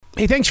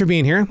Hey, thanks for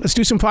being here. Let's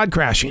do some pod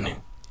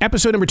crashing.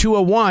 Episode number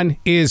 201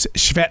 is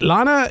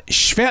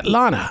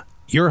Svetlana.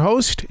 Your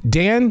host,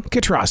 Dan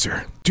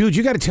Kitrosser. Dude,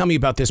 you got to tell me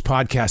about this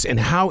podcast and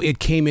how it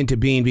came into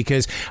being,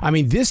 because, I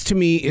mean, this to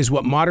me is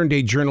what modern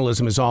day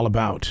journalism is all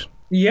about.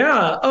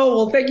 Yeah. Oh,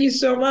 well, thank you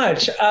so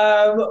much. This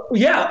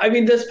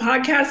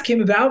podcast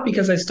came about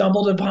because I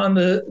stumbled upon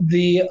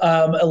the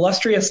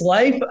illustrious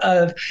life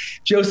of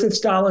Joseph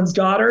Stalin's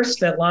daughter,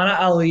 Svetlana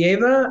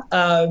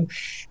Aliyeva.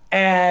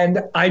 And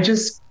I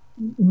just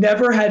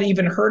never had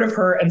even heard of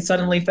her, and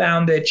suddenly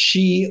found that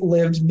she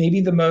lived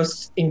maybe the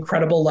most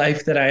incredible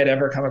life that I had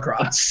ever come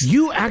across.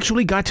 You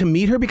actually got to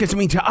meet her? Because, I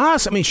mean, to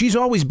us, I mean, she's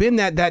always been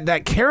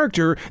that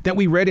character that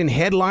we read in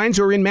headlines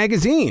or in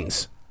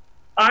magazines.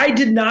 I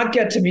did not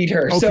get to meet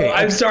her, so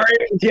I'm sorry.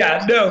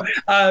 Yeah,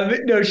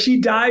 no, she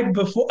died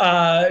before.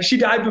 She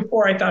died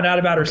before I found out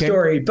about her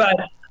story. But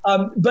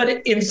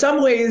in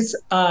some ways,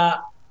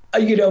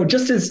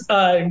 just as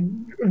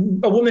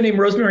a woman named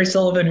Rosemary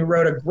Sullivan, who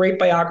wrote a great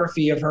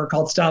biography of her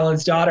called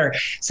Stalin's Daughter,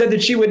 said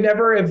that she would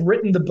never have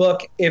written the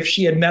book if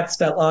she had met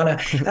Svetlana.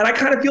 And I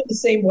kind of feel the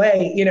same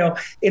way. You know,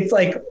 it's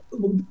like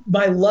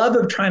my love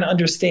of trying to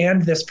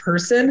understand this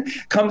person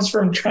comes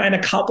from trying to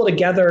couple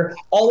together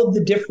all of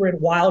the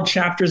different wild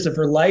chapters of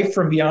her life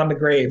from beyond the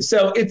grave.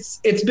 So it's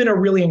been a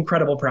really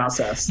incredible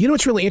process. You know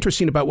what's really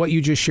interesting about what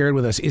you just shared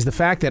with us is the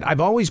fact that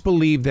I've always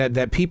believed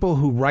that people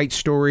who write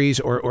stories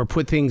or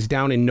put things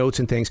down in notes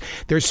and things,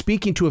 they're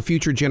speaking to a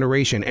future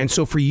generation. And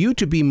so for you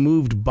to be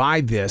moved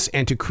by this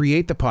and to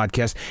create the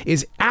podcast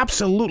is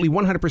absolutely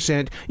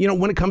 100%,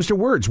 when it comes to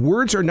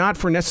words are not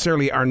for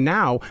necessarily our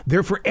now,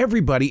 they're for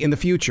everybody in the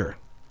future.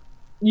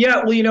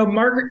 Yeah, well,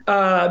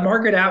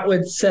 Margaret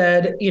Atwood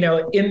said,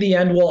 in the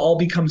end, we'll all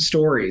become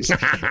stories,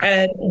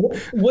 and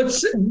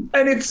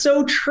it's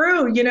so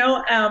true,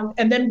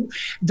 and then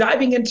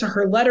diving into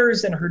her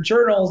letters and her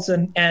journals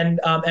and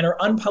her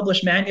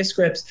unpublished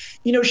manuscripts,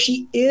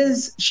 she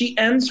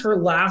ends her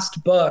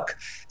last book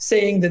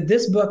saying that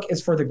this book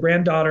is for the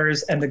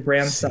granddaughters and the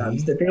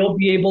grandsons, that they'll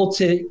be able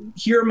to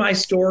hear my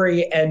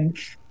story and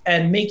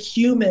make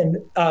human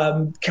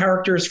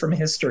characters from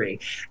history.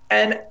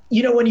 And,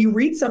 when you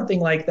read something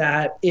like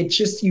that, it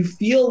just, you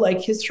feel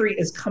like history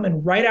is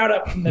coming right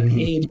up from the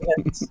page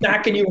and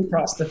smacking you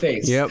across the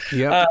face. Yep.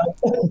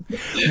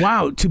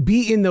 Wow. To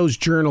be in those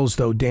journals,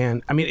 though,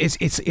 Dan, I mean,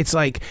 it's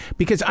like,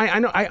 because I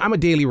know I'm a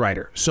daily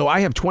writer, so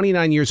I have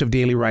 29 years of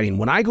daily writing.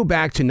 When I go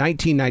back to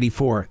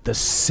 1994, the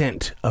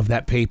scent of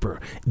that paper,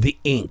 the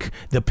ink,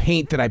 the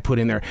paint that I put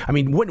in there. I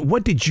mean,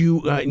 what did you,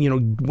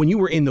 when you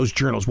were in those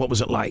journals, what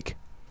was it like?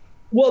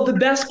 Well, the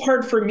best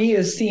part for me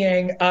is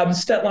seeing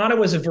Svetlana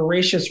was a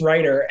voracious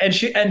writer,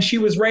 and she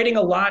was writing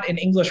a lot in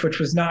English, which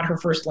was not her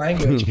first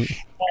language.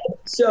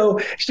 So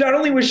not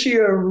only was she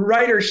a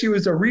writer, she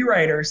was a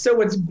rewriter. So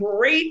what's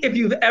great, if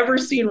you've ever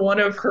seen one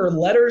of her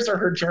letters or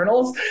her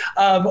journals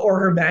or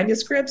her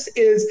manuscripts,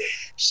 is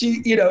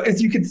she,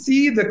 as you can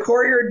see the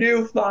Courier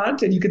New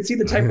font, and you can see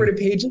the typewritten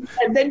pages,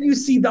 and then you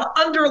see the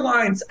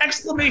underlines,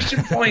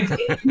 exclamation points,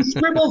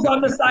 scribbles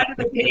on the side of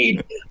the page.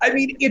 I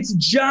mean, it's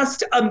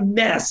just a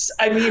mess.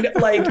 I mean,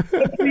 like,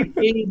 every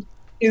page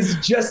is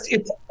just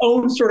its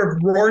own sort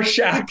of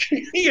Rorschach,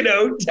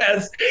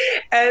 test.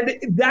 And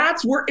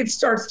that's where it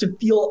starts to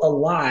feel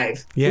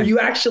alive, where you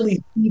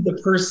actually see the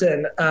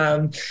person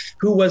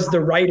who was the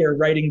writer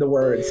writing the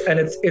words. And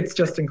it's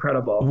just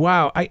incredible.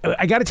 Wow.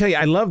 I got to tell you,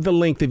 I love the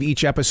length of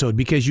each episode,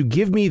 because you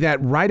give me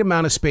that right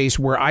amount of space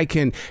where I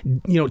can,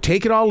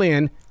 take it all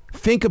in,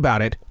 think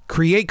about it,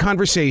 create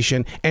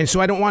conversation. And so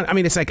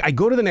it's like I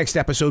go to the next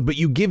episode, but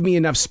you give me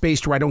enough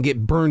space to where I don't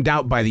get burned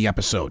out by the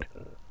episode.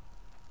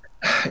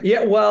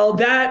 Yeah, well,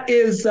 that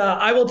is,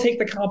 I will take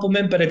the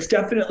compliment, but it's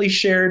definitely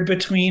shared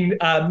between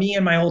me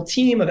and my whole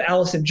team of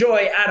Allison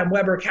Joy, Adam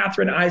Weber,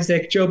 Catherine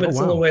Isaac, Joe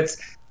Batsilowitz.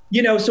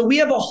 So we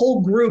have a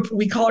whole group.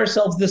 We call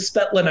ourselves the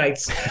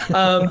Svetlanites.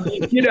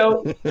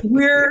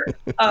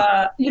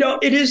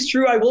 It is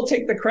true. I will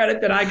take the credit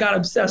that I got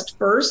obsessed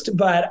first,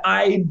 but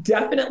I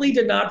definitely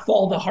did not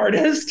fall the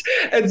hardest.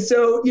 And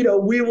so,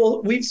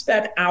 we've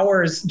spent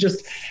hours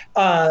just,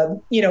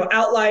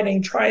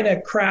 outlining, trying to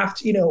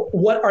craft,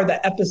 what are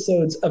the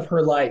episodes of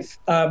her life,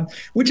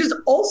 which is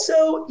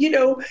also,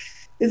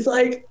 is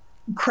like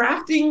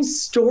crafting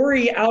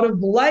story out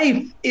of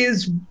life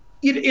is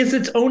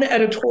its own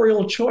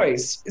editorial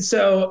choice.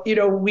 So,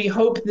 we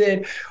hope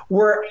that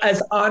we're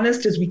as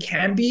honest as we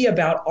can be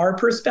about our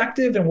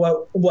perspective and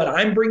what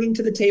I'm bringing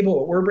to the table,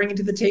 what we're bringing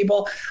to the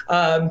table.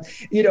 A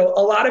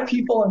lot of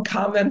people in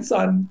comments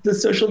on the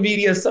social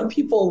media, some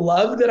people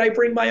love that I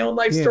bring my own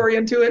life story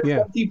into it.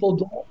 Some people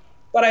don't.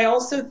 But I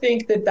also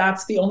think that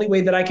that's the only way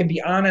that I can be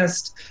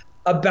honest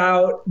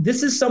about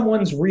this is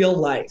someone's real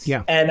life.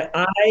 And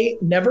I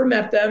never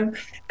met them,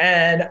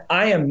 and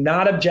I am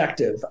not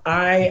objective.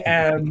 I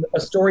am a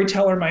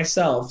storyteller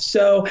myself.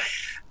 So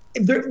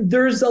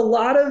there's a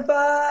lot of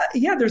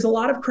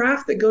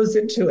craft that goes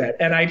into it,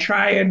 and I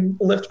try and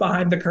lift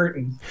behind the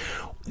curtain.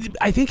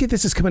 I think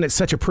this is coming at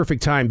such a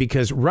perfect time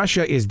because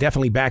Russia is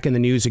definitely back in the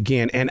news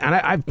again. And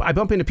I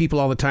bump into people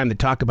all the time that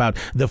talk about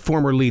the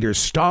former leaders.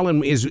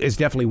 Stalin is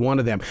definitely one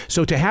of them.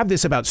 So to have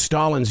this about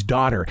Stalin's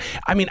daughter,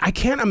 I mean, I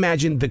can't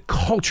imagine the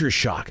culture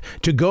shock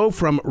to go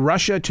from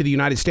Russia to the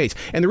United States.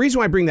 And the reason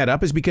why I bring that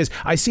up is because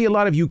I see a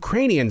lot of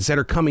Ukrainians that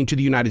are coming to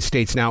the United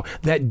States now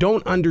that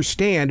don't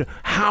understand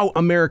how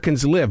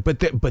Americans live. But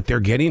they're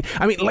getting,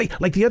 I mean,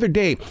 like the other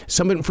day,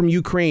 someone from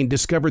Ukraine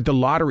discovered the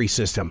lottery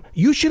system.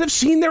 You should have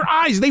seen their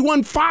eyes. They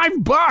won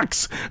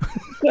 $5.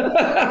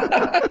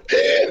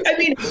 I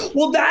mean,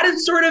 well, that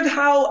is sort of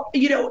how,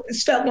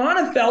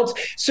 Svetlana felt.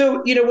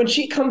 So, when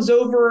she comes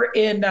over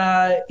in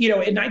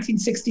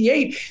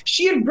 1968,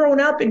 she had grown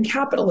up in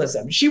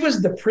capitalism. She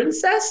was the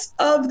princess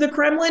of the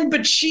Kremlin,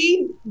 but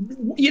she,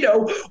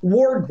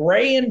 wore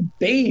gray and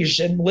beige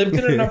and lived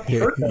in an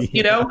apartment,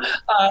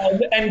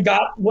 and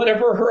got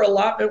whatever her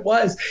allotment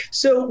was.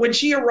 So when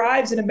she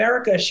arrives in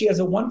America, she has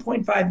a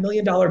 $1.5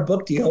 million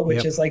book deal,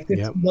 which is like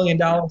 $15 million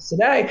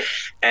today.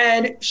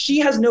 And she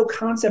has no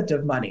concept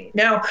of money.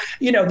 Now,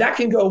 that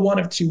can go one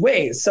of two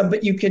ways.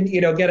 But you can,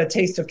 get a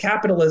taste of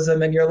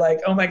capitalism and you're like,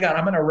 oh my God,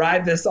 I'm going to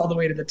ride this all the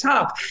way to the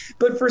top.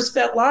 But for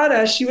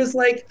Svetlana, she was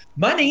like,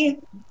 money?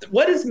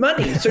 What is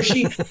money? So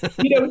she,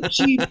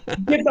 she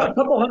gives a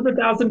couple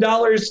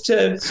 $100,000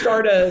 to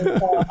start a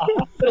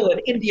hospital in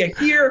India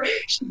here.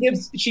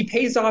 She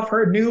pays off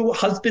her new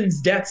husband's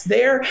debts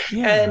there.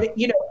 Yeah. And,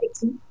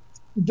 it's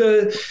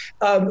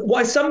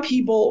why some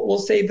people will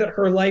say that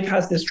her life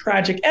has this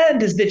tragic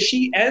end is that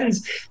she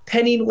ends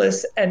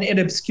penniless and in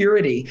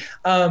obscurity.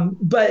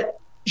 But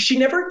she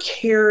never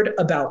cared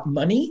about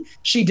money.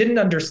 She didn't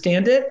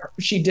understand it.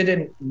 She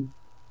didn't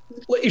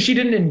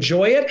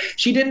enjoy it.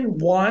 She didn't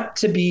want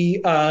to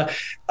be to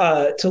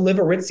live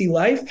a ritzy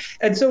life.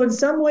 And so in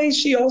some ways,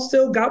 she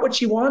also got what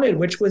she wanted,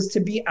 which was to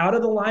be out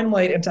of the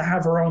limelight and to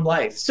have her own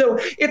life. So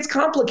it's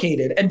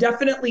complicated. And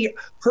definitely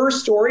her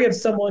story of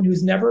someone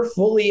who's never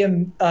fully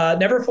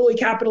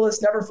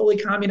capitalist, never fully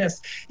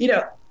communist,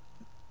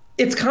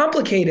 it's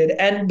complicated.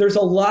 And there's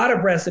a lot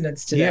of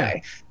resonance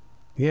today.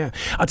 Yeah,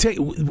 I'll tell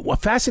you a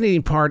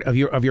fascinating part of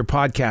your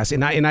podcast,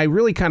 and I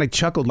really kind of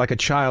chuckled like a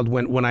child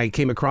when I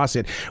came across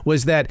it,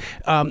 was that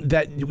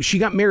that she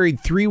got married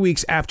 3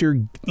 weeks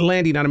after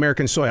landing on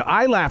American soil.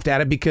 I laughed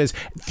at it because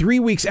 3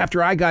 weeks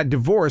after I got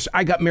divorced,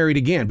 I got married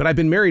again, but I've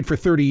been married for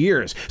 30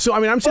 years. So I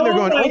mean, I'm sitting there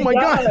going, "Oh my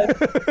God!"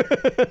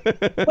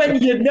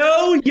 When you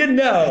know.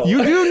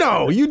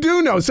 You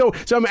do know. So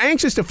I'm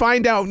anxious to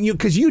find out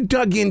because you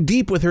dug in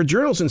deep with her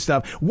journals and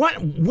stuff.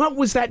 What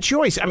was that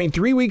choice? I mean,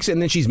 3 weeks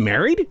and then she's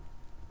married?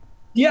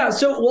 Yeah.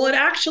 So, it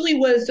actually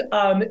was,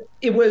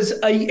 it was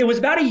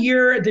about a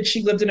year that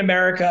she lived in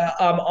America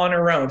on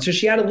her own. So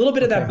she had a little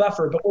bit of that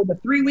buffer. But where the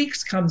 3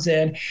 weeks comes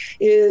in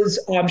is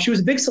she was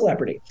a big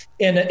celebrity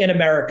in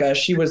America.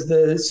 She was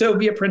the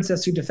Soviet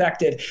princess who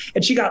defected,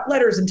 and she got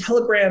letters and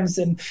telegrams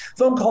and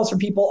phone calls from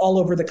people all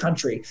over the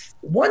country.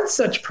 One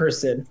such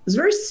person was a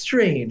very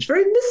strange,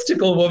 very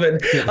mystical woman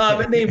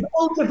named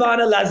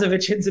Olgavana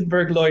Lazarevich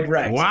Hindenburg Lloyd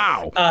Wright.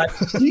 Wow.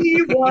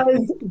 She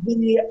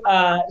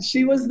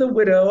was the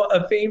widow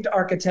of famed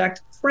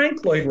architect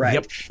Frank Lloyd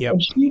Wright. Yep.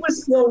 And she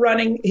was still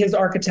running his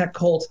architect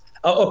cult.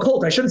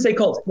 I shouldn't say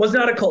cult. It was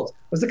not a cult.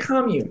 It was a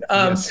commune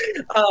out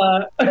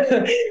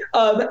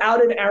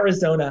in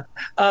Arizona.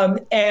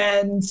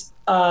 And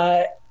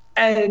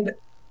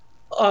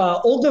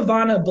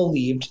Olgavana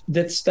believed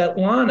that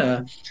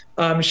Svetlana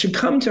should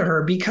come to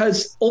her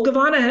because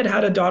Olgavana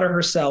had a daughter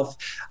herself,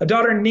 a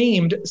daughter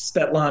named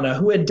Svetlana,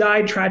 who had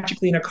died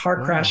tragically in a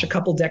car crash a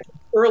couple decades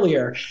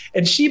earlier.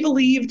 And she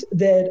believed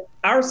that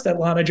our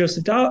Svetlana,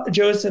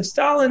 Joseph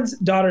Stalin's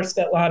daughter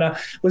Svetlana,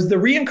 was the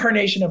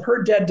reincarnation of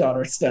her dead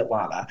daughter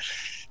Svetlana.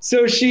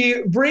 So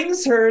she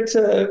brings her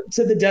to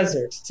the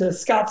desert, to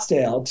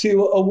Scottsdale,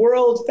 to a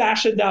world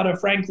fashioned out of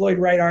Frank Lloyd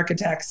Wright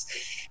architects.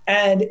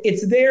 And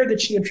it's there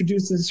that she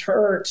introduces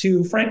her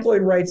to Frank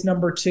Lloyd Wright's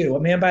number two, a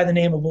man by the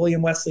name of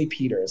William Wesley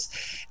Peters.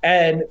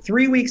 And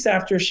 3 weeks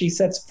after she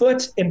sets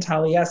foot in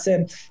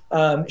Taliesin,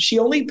 she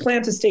only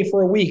planned to stay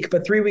for a week,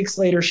 but 3 weeks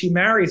later she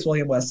marries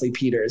William Wesley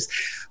Peters,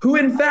 who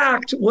in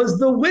fact was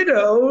the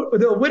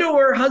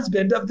widower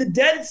husband of the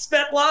dead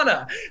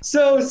Svetlana.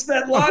 So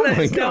Svetlana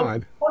is now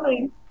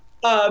becoming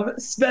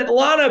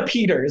Svetlana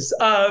Peters,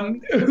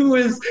 who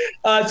is,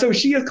 so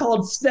she is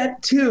called Svet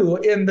 2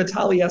 in the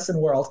Taliesin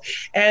world.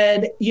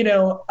 And,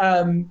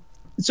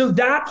 so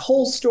that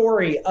whole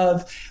story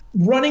of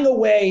running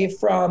away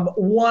from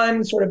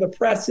one sort of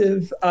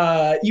oppressive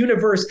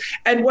universe,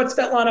 and what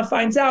Svetlana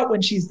finds out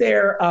when she's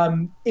there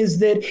is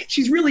that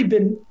she's really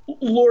been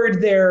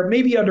lured there,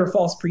 maybe under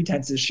false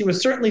pretenses. She was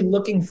certainly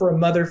looking for a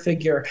mother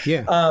figure,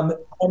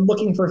 and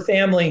looking for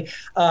family,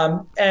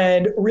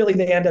 and really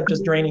they end up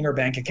just draining her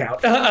bank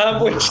account,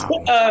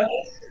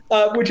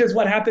 which is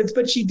what happens.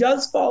 But she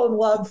does fall in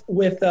love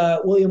with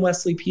William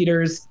Wesley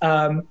Peters,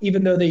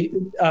 even though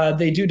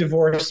they do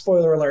divorce,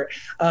 spoiler alert.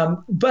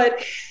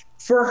 But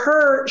for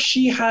her,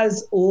 she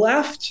has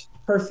left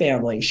her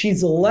family.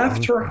 She's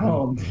left her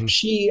home.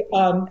 She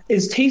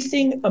is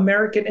tasting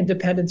American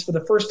independence for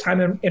the first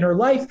time in her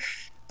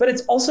life. But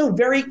it's also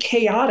very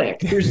chaotic.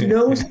 There's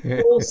no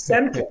single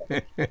center.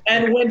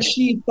 And when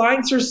she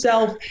finds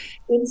herself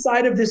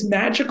inside of this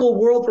magical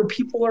world where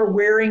people are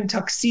wearing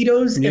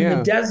tuxedos in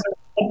the desert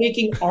and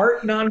making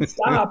art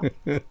nonstop,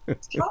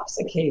 it's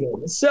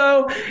intoxicating.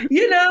 So,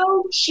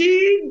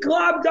 she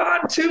globbed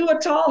onto a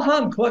tall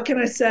hunk. What can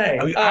I say?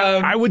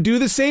 I would do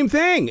the same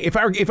thing if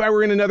I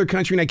were in another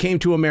country and I came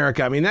to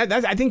America. I mean,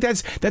 I think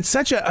that's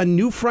such a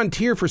new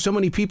frontier for so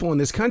many people in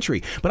this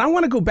country. But I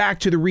want to go back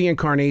to the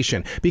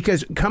reincarnation,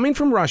 because coming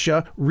from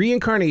Russia,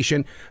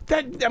 reincarnation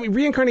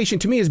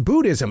to me is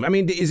Buddhism. I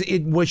mean,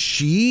 was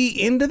she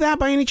into that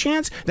by any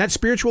chance? That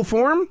spiritual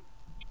form?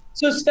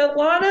 So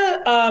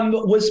Svetlana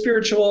was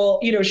spiritual.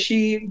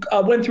 She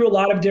went through a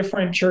lot of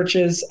different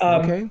churches.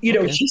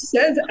 She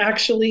says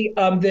actually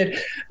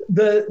that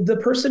the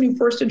person who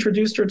first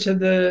introduced her to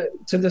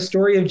the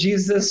story of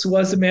Jesus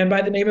was a man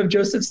by the name of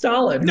Joseph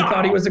Stalin, who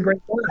thought he was a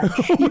great guy.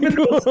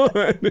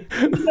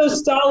 Even though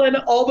Stalin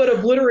all but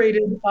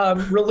obliterated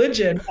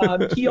religion,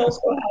 he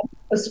also had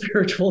a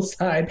spiritual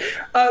side.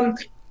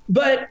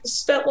 But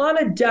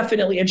Svetlana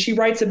definitely, and she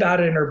writes about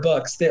it in her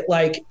books, that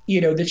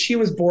that she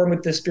was born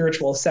with this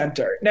spiritual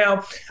center.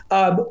 Now,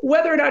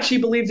 whether or not she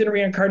believed in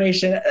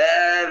reincarnation,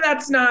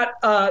 that's not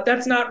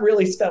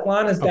really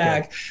Svetlana's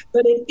bag,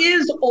 but it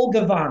is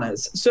Olga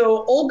Vanna's.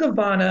 So Olga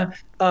Vanna,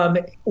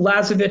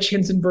 Lazovich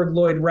Hinzenberg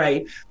Lloyd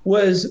Wright,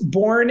 was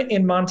born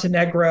in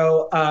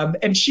Montenegro,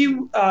 and she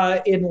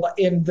in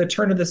the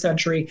turn of the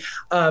century,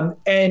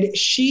 and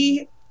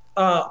she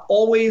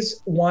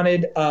always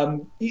wanted,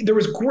 there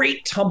was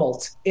great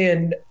tumult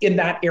in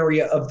that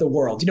area of the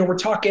world. We're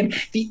talking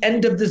the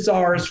end of the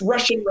Tsars,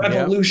 Russian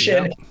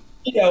Revolution.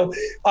 Yep.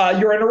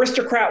 You're an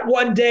aristocrat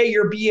one day,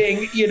 you're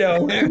being,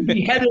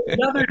 beheaded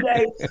another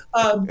day.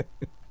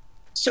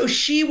 So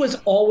she was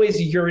always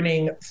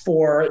yearning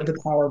for the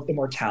power of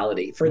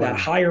immortality, for that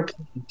higher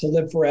plane to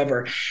live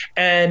forever.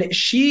 And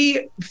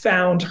she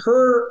found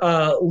her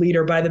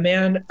leader by the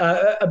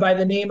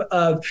name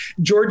of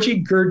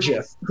Georgy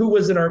Gurdjieff, who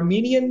was an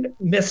Armenian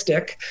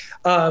mystic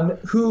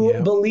who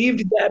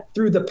believed that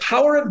through the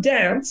power of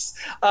dance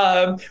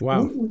and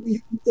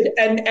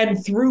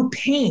through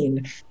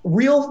pain,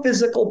 real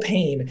physical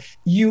pain,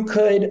 you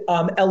could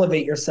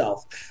elevate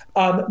yourself.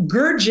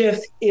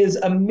 Gurdjieff is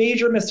a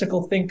major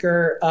mystical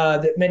thinker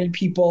that many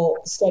people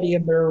study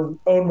in their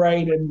own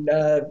right and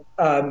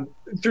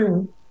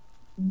through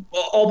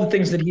all the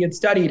things that he had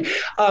studied.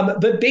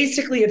 But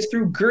basically, it's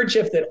through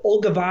Gurdjieff that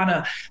Olga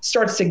Vanna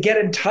starts to get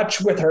in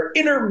touch with her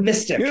inner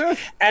mystic. Yeah.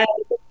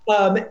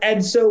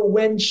 And so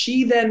when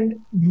she then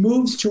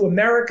moves to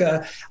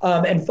America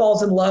and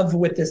falls in love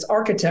with this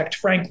architect,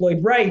 Frank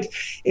Lloyd Wright,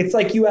 it's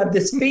like you have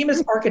this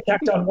famous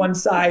architect on one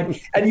side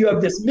and you have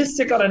this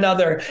mystic on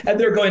another, and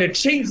they're going to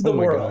change the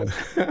world.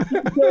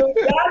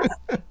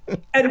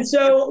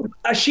 So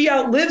she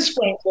outlives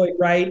Frank Lloyd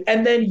Wright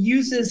and then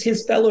uses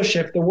his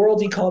fellowship, the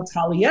world he called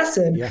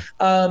Taliesin,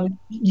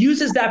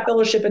 uses that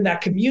fellowship and that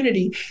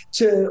community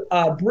to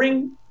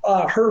bring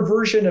her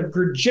version of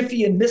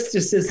Gurdjieffian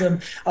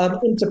mysticism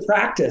into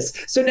practice.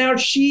 So now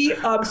she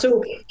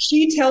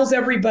tells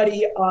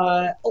everybody,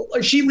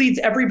 she leads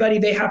everybody.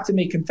 They have to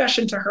make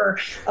confession to her.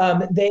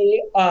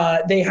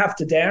 They have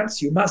to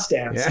dance. You must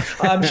dance.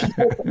 Yeah. She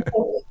tells them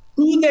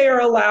who they are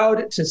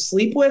allowed to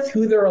sleep with,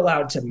 who they're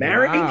allowed to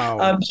marry.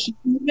 Wow. She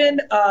even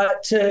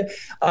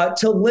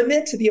to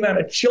limit the amount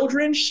of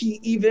children. She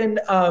even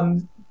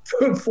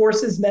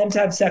forces men to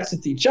have sex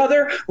with each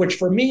other, which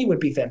for me would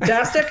be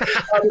fantastic.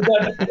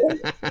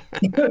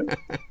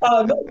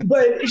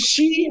 But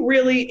she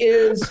really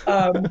is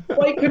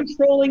quite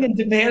controlling and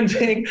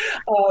demanding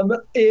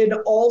in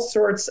all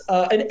sorts,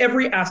 in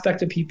every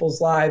aspect of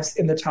people's lives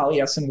in the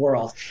Taliesin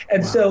world.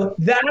 And so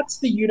that's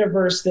the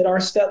universe that our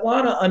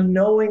Svetlana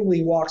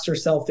unknowingly walks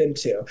herself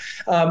into.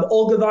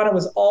 Olga Vanna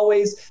was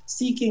always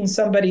seeking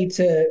somebody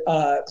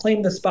to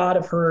claim the spot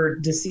of her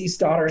deceased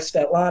daughter,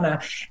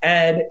 Svetlana,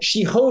 and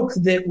she hoped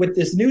that with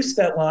this new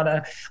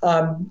Svetlana,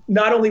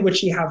 not only would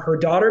she have her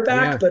daughter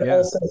back, but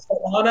also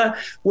Svetlana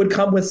would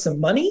come with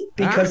some money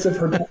because of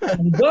her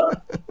book,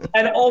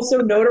 and also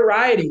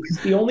notoriety,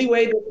 because the only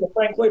way that the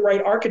Frank Lloyd Wright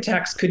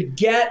architects could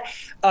get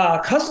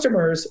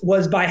customers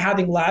was by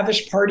having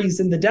lavish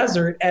parties in the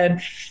desert.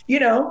 And,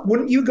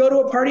 wouldn't you go to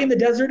a party in the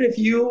desert if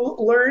you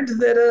learned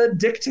that a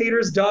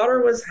dictator's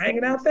daughter was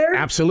hanging out there?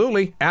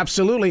 Absolutely.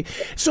 Absolutely.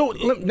 So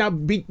now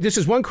this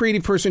is one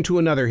creative person to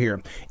another here.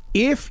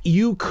 If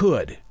you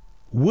could,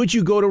 would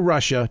you go to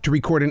Russia to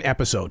record an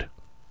episode?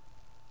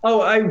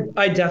 Oh,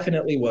 I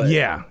definitely would.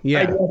 Yeah.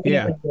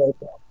 Would.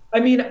 I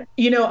mean,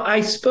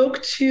 I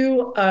spoke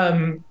to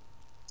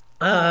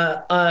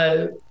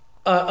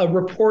a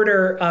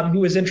reporter who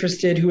was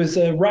interested, who was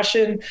a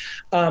Russian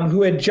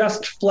who had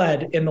just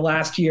fled in the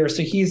last year.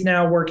 So he's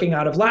now working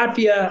out of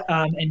Latvia,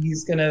 and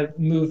he's going to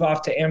move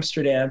off to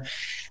Amsterdam.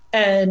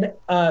 And,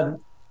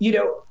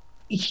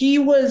 he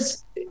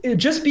was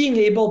just being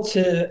able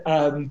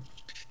to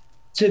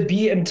to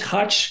be in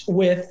touch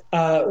with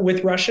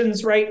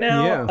Russians right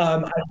now,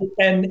 Yeah.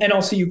 and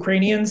also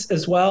Ukrainians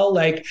as well,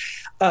 like,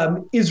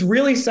 is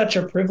really such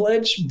a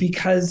privilege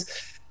because,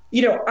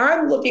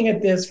 I'm looking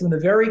at this from the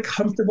very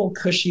comfortable,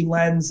 cushy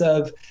lens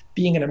of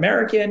being an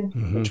American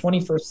in the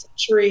 21st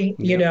century.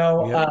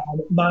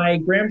 My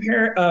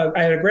grandparent,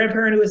 I had a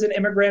grandparent who was an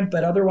immigrant,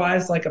 but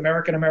otherwise like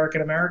American,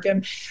 American,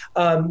 American.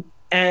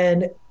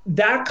 And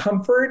that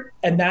comfort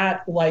and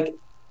that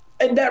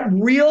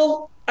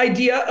real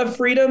idea of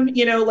freedom,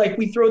 like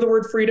we throw the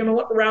word freedom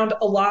around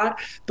a lot,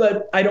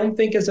 but I don't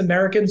think as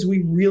Americans,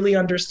 we really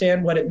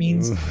understand what it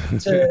means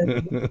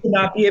to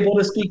not be able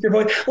to speak your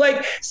voice.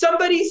 Like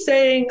somebody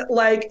saying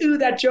like, ooh,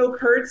 that joke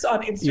hurts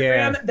on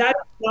Instagram. That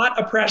is not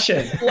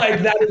oppression.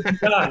 Like that is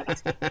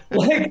not.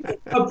 Like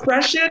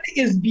oppression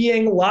is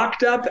being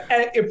locked up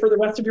for the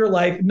rest of your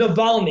life.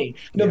 Navalny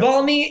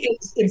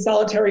is in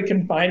solitary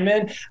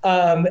confinement.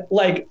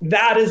 Like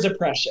that is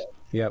oppression.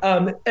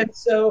 And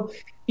so,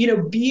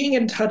 being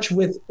in touch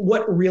with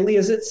what really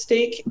is at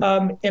stake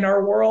in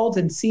our world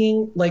and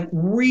seeing like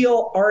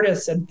real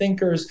artists and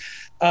thinkers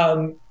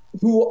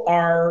who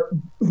are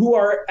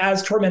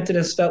as tormented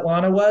as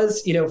Svetlana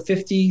was,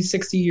 50,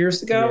 60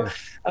 years ago,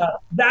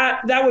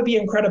 that would be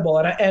incredible.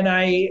 And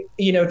I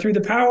through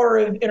the power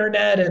of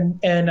internet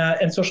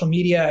and social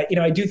media,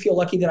 I do feel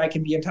lucky that I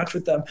can be in touch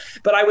with them.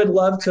 But I would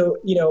love to,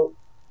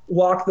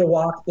 walk the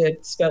walk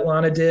that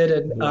Svetlana did.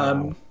 And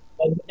wow.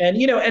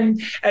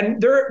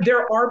 And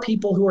there are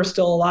people who are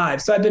still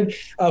alive. So I've been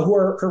who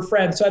are her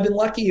friends. So I've been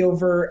lucky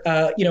over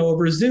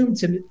Zoom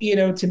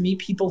to meet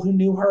people who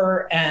knew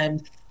her,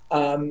 and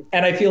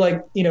I feel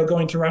like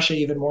going to Russia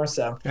even more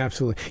so.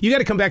 Absolutely. You got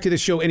to come back to this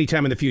show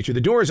anytime in the future.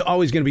 The door is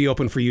always going to be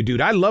open for you, dude.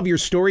 I love your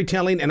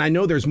storytelling, and I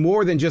know there's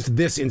more than just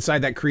this inside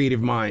that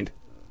creative mind.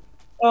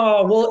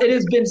 Oh, well, it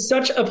has been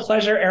such a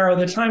pleasure, Arrow.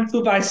 The time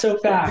flew by so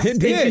fast. It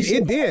did.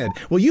 It did.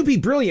 Well, you be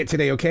brilliant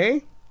today,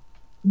 okay?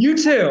 You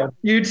too.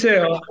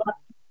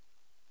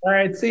 All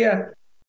right. See ya.